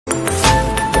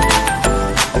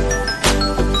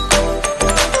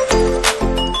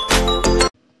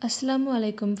அஸ்ஸலாமு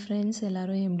அலைக்கும் ஃப்ரெண்ட்ஸ்,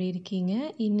 எல்லாரும் எப்படி இருக்கீங்க?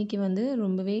 இன்னைக்கு வந்து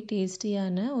ரொம்பவே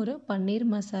டேஸ்டியான ஒரு பன்னீர்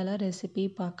மசாலா ரெசிபி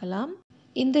பார்க்கலாம்.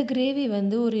 இந்த கிரேவி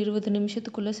வந்து ஒரு 20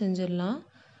 நிமிஷத்துக்குள்ளே செஞ்சிடலாம்.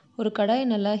 ஒரு கடாயை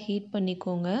நல்லா ஹீட்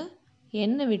பண்ணிக்கோங்க.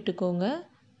 எண்ணெய் விட்டுக்கோங்க.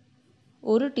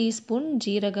 1 டீஸ்பூன்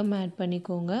ஜீரகம் ஆட்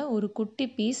பண்ணிக்கோங்க. ஒரு குட்டி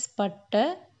பீஸ் பட்டை,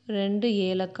 2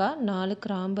 ஏலக்காய், 4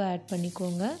 கிராம்பு ஆட்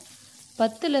பண்ணிக்கோங்க.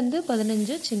 10லேருந்து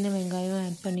 15 சின்ன வெங்காயம்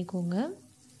ஆட் பண்ணிக்கோங்க.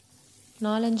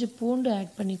 4-5 பூண்டு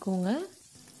ஆட் பண்ணிக்கோங்க.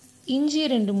 இஞ்சி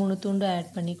 2-3 துண்டு ஆட்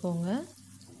பண்ணிக்கோங்க.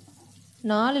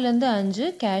 4லேருந்து 5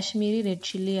 காஷ்மீரி ரெட்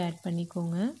சில்லி ஆட்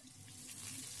பண்ணிக்கோங்க.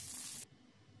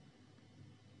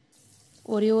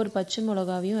 ஒரே ஒரு பச்சை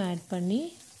மிளகாவையும் ஆட் பண்ணி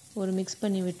ஒரு மிக்ஸ்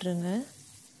பண்ணி விட்டுருங்க.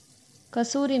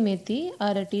 கசூரி மேத்தி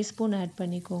 1/2 டீஸ்பூன் ஆட்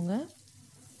பண்ணிக்கோங்க.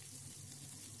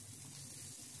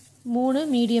 3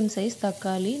 மீடியம் சைஸ்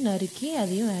தக்காளி நறுக்கி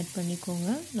அதையும் ஆட் பண்ணிக்கோங்க.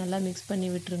 நல்லா மிக்ஸ் பண்ணி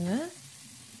விட்டுருங்க.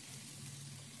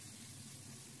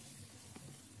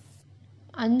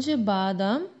 5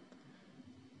 பாதாம்,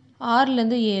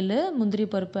 6லேருந்து 7 முந்திரி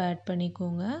பருப்பு ஆட்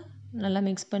பண்ணிக்கோங்க. நல்லா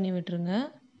மிக்ஸ் பண்ணி விட்டுருங்க.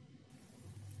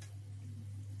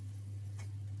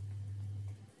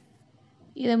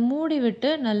 இதை மூடி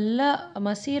விட்டு நல்லா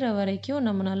மசிகிற வரைக்கும்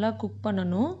நம்ம நல்லா குக்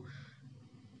பண்ணணும்.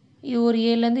 இது ஒரு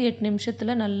 7லேருந்து 8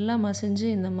 நிமிஷத்தில் நல்லா மசிஞ்சு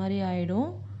இந்த மாதிரி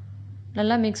ஆகிடும்.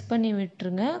 நல்லா மிக்ஸ் பண்ணி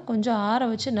விட்டுருங்க. கொஞ்சம் ஆற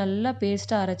வச்சு நல்லா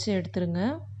பேஸ்ட்டாக அரைச்சி எடுத்துருங்க.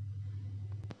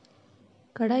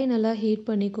 கடாய் நல்லா ஹீட்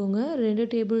பண்ணிக்கோங்க. 2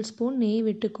 டேபிள் ஸ்பூன் நெய்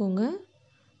விட்டுக்கோங்க.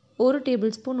 1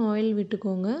 டேபிள் ஸ்பூன் ஆயில்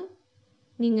விட்டுக்கோங்க.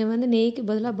 நீங்கள் வந்து நெய்க்கு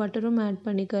பதிலாக பட்டரும் ஆட்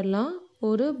பண்ணிக்கலாம்.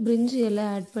 ஒரு பிரிஞ்சி இலை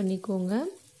ஆட் பண்ணிக்கோங்க.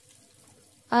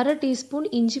 1/2 டீஸ்பூன்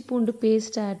இஞ்சி பூண்டு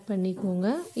பேஸ்ட் ஆட் பண்ணிக்கோங்க.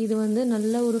 இது வந்து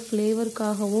நல்ல ஒரு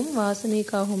ஃப்ளேவருக்காகவும்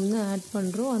வாசனைக்காகவும் தான் ஆட்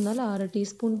பண்ணுறோம். அதனால் 1/2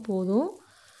 டீஸ்பூன் போதும்.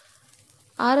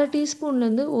 1/2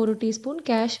 டீஸ்பூன்லேருந்து 1 teaspoon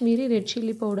Kashmiri red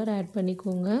chilli powder add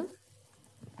பண்ணிக்கோங்க.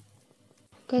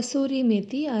 கசூரி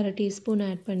மேத்தி 1/2 டீஸ்பூன்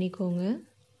ஆட் பண்ணிக்கோங்க.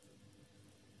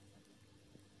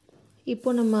 இப்போ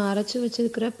நம்ம அரைச்சி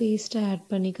வச்சுருக்கிற பேஸ்ட்டை ஆட்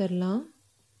பண்ணிக்கலாம்.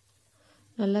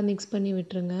 நல்லா மிக்ஸ் பண்ணி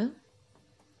விட்டுருங்க.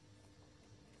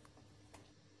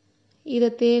 இதை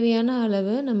தேவையான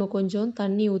அளவு நம்ம கொஞ்சம்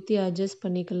தண்ணி ஊற்றி அட்ஜஸ்ட்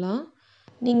பண்ணிக்கலாம்.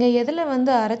 நீங்கள் எதில்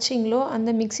வந்து அரைச்சிங்களோ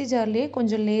அந்த மிக்ஸி ஜார்லேயே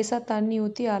கொஞ்சம் லேசாக தண்ணி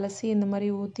ஊற்றி அலசி இந்த மாதிரி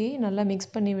ஊற்றி நல்லா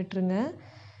மிக்ஸ் பண்ணி விட்டுருங்க.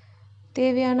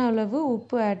 தேவையான அளவு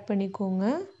உப்பு ஆட் பண்ணிக்கோங்க.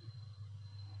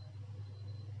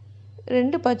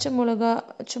 2 பச்சை மிளகா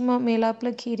சும்மா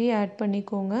மேலாப்பில் கீரி ஆட்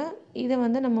பண்ணிக்கோங்க. இதை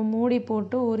வந்து நம்ம மூடி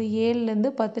போட்டு ஒரு 7லேருந்து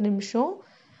 10 நிமிஷம்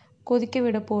கொதிக்க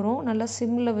விட போகிறோம். நல்லா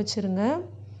சிம்மில் வச்சுருங்க.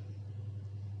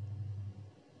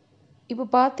 இப்போ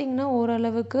பார்த்திங்கன்னா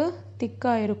ஓரளவுக்கு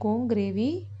திக்காக இருக்கும் கிரேவி.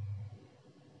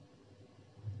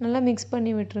 நல்லா மிக்ஸ்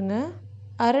பண்ணி விட்டுருங்க.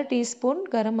 1/2 டீஸ்பூன்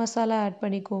கரம் மசாலா ஆட்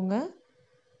பண்ணிக்கோங்க.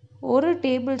 1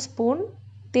 டேபிள் ஸ்பூன்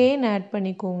தேன் ஆட்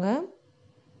பண்ணிக்கோங்க.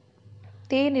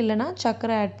 தேன் இல்லைன்னா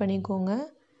சர்க்கரை ஆட் பண்ணிக்கோங்க.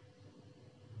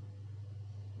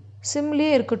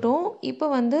 சிம்லேயே இருக்கட்டும். இப்போ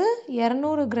வந்து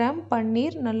 200 கிராம்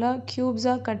பன்னீர் நல்லா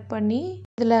க்யூப்ஸாக கட் பண்ணி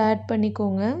இதில் ஆட்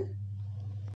பண்ணிக்கோங்க.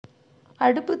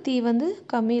 அடுப்பு தீ வந்து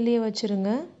கம்மியிலேயே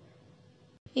வச்சுருங்க.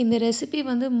 இந்த ரெசிபி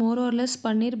வந்து மோரோர்லெஸ்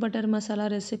பன்னீர் பட்டர் மசாலா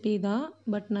ரெசிபி தான்.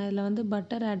 பட் நான் இதில் வந்து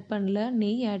பட்டர் ஆட் பண்ணல,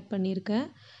 நெய் ஆட் பண்ணியிருக்கேன்.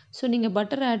 ஸோ நீங்கள்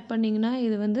பட்டர் ஆட் பண்ணிங்கன்னா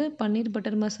இது வந்து பன்னீர்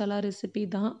பட்டர் மசாலா ரெசிபி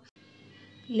தான்.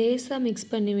 லேசாக மிக்ஸ்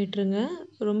பண்ணி விட்டுருங்க.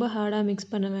 ரொம்ப ஹார்டாக மிக்ஸ்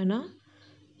பண்ண வேணாம்.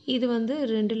 இது வந்து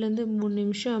 2லேருந்து 3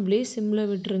 நிமிஷம் அப்படியே சிம்மில்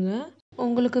விட்டுருங்க.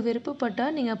 உங்களுக்கு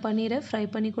விருப்பப்பட்டால் நீங்கள் பன்னீரை ஃப்ரை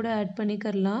பண்ணி கூட ஆட்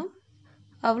பண்ணிக்கலாம்.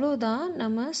 அவ்வளோதான்,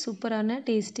 நம்ம சூப்பரான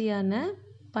டேஸ்டியான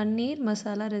பன்னீர்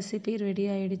மசாலா ரெசிபி ரெடி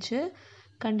ஆகிடுச்சு.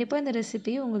 கண்டிப்பாக இந்த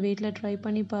ரெசிபி உங்கள் வீட்டில் ட்ரை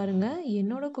பண்ணி பாருங்கள்.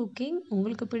 என்னோடய குக்கிங்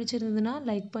உங்களுக்கு பிடிச்சிருந்ததுன்னா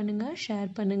லைக் பண்ணுங்கள்,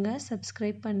 ஷேர் பண்ணுங்கள்,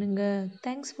 சப்ஸ்கிரைப் பண்ணுங்கள்.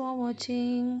 தேங்க்ஸ் ஃபார்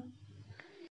வாட்சிங்.